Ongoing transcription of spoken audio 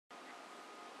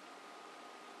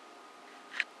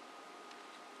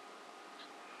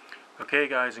Okay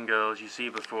guys and girls, you see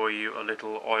before you a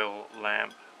little oil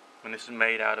lamp, and this is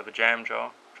made out of a jam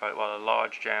jar, a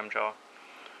large jam jar.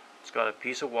 It's got a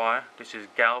piece of wire. This is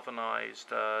galvanized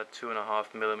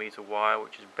 2.5mm wire,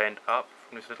 which is bent up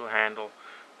from this little handle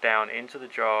down into the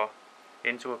jar,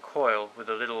 into a coil with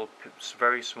a little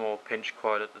very small pinch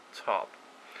coil at the top.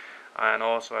 And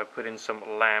also I put in some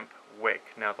lamp wick.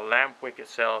 Now the lamp wick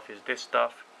itself is this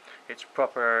stuff. It's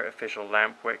proper official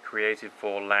lamp wick created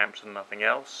for lamps and nothing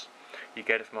else. You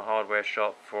get it from a hardware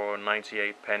shop for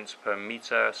 98 pence per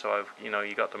meter, so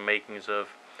you got the makings of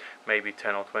maybe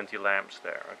 10 or 20 lamps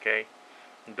there, okay?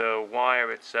 The wire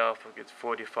itself, it's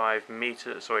 25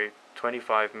 meters,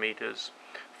 25 meters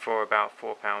for about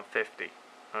 £4.50,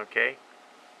 okay?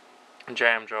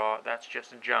 Jam jar, that's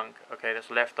just junk, okay? That's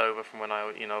left over from when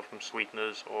from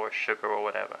sweeteners or sugar or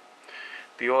whatever.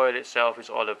 The oil itself is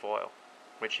olive oil,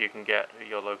 which you can get at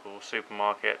your local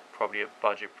supermarket, probably at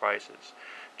budget prices.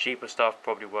 Cheaper stuff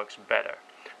probably works better.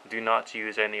 Do not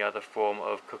use any other form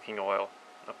of cooking oil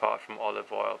apart from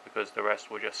olive oil, because the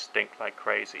rest will just stink like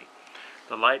crazy.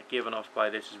 The light given off by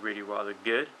this is really rather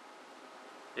good.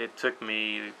 It took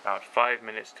me about 5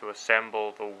 minutes to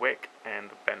assemble the wick and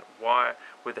the bent wire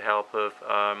with the help of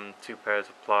 2 pairs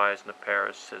of pliers and a pair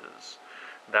of scissors.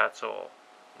 That's all.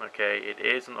 Okay, it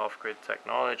is an off-grid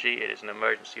technology. It is an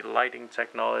emergency lighting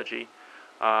technology.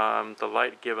 The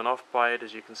light given off by it,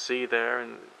 as you can see there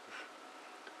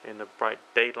in the bright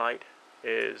daylight,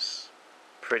 is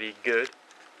pretty good.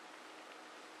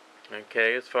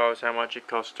 Okay, as far as how much it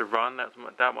costs to run,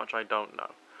 that much I don't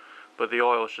know. But the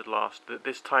oil should last.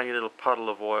 This tiny little puddle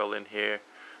of oil in here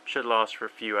should last for a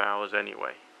few hours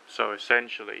anyway. So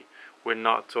essentially, we're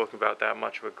not talking about that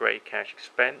much of a great cash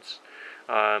expense.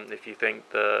 If you think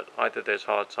that either there's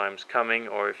hard times coming,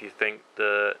 or if you think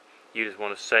that you just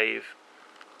want to save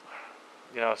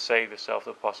yourself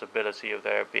the possibility of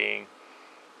there being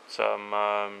some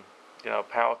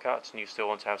power cuts, and you still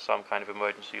want to have some kind of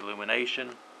emergency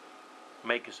illumination,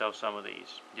 make yourself some of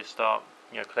these. You start,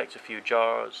 collect a few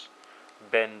jars,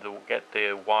 get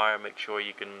the wire, make sure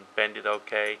you can bend it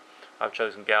okay. I've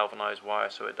chosen galvanized wire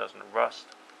so it doesn't rust.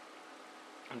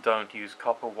 Don't use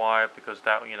copper wire, because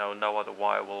that no other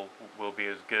wire will be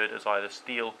as good as either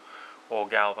steel or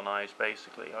galvanized,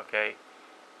 basically. Okay,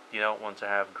 you don't want to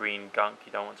have green gunk,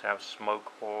 you don't want to have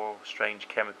smoke or strange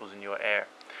chemicals in your air.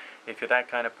 If you're that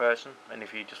kind of person, and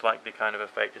if you just like the kind of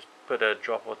effect, just put a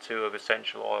drop or two of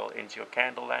essential oil into your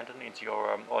candle lantern, into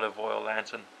your olive oil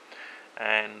lantern,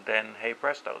 and then hey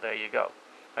presto, there you go.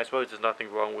 I suppose there's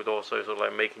nothing wrong with also sort of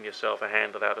like making yourself a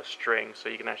handle out of string, so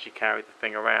you can actually carry the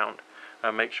thing around.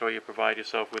 Make sure you provide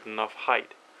yourself with enough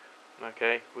height,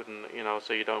 okay,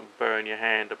 so you don't burn your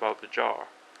hand above the jar.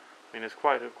 I mean, there's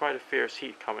quite a fierce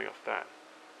heat coming off that,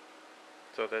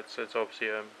 so that's obviously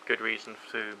a good reason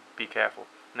to be careful.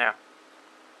 Now,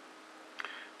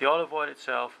 the olive oil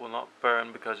itself will not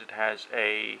burn because it has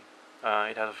a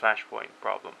flashpoint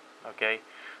problem. Okay,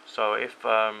 so if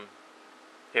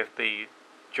the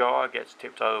jar gets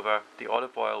tipped over, the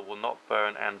olive oil will not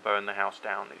burn and burn the house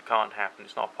down. It can't happen.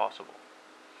 It's not possible.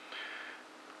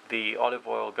 The olive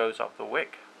oil goes up the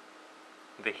wick.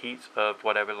 The heat of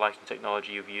whatever lighting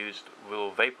technology you've used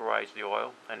will vaporize the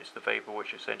oil, and it's the vapor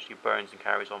which essentially burns and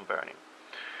carries on burning.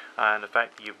 And the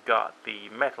fact that you've got the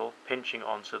metal pinching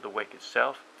onto the wick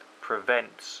itself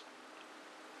prevents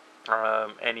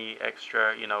any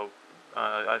extra,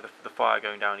 either the fire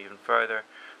going down even further.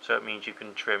 So it means you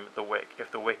can trim the wick. If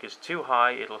the wick is too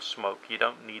high, it'll smoke. You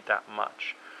don't need that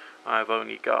much. I've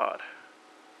only got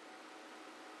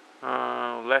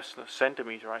less than a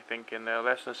centimeter, I think, in there.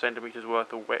 Less than a centimeter's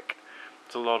worth of wick.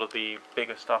 It's a lot of the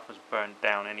bigger stuff has burned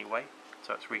down anyway,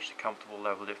 so it's reached a comfortable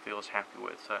level it feels happy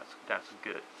with. So that's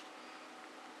good.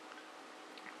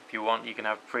 If you want, you can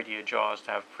have prettier jars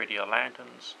to have prettier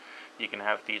lanterns. You can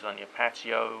have these on your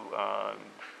patio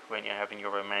when you're having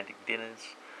your romantic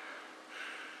dinners.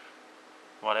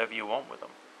 Whatever you want with them.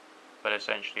 But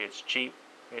essentially it's cheap.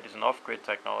 It is an off-grid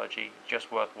technology,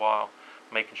 just worthwhile.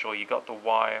 Making sure you got the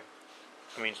wire.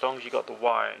 I mean, as long as you got the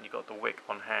wire and you got the wick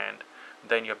on hand,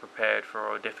 then you're prepared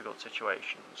for difficult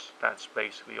situations. That's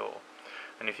basically all.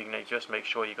 And if you can just make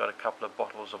sure you got a couple of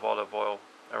bottles of olive oil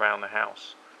around the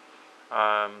house,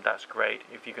 that's great.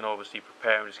 If you can obviously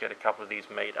prepare and just get a couple of these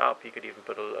made up, you could even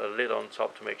put a lid on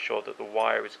top to make sure that the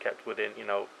wire is kept within,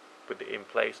 in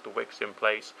place, the wick's in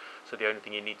place. So the only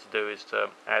thing you need to do is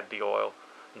to add the oil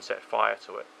and set fire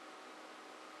to it.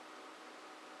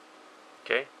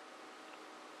 Okay,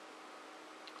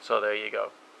 so there you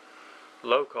go.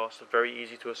 Low cost, very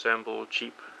easy to assemble,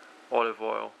 cheap olive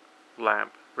oil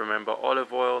lamp. Remember,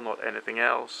 olive oil, not anything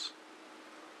else.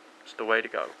 It's the way to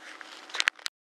go.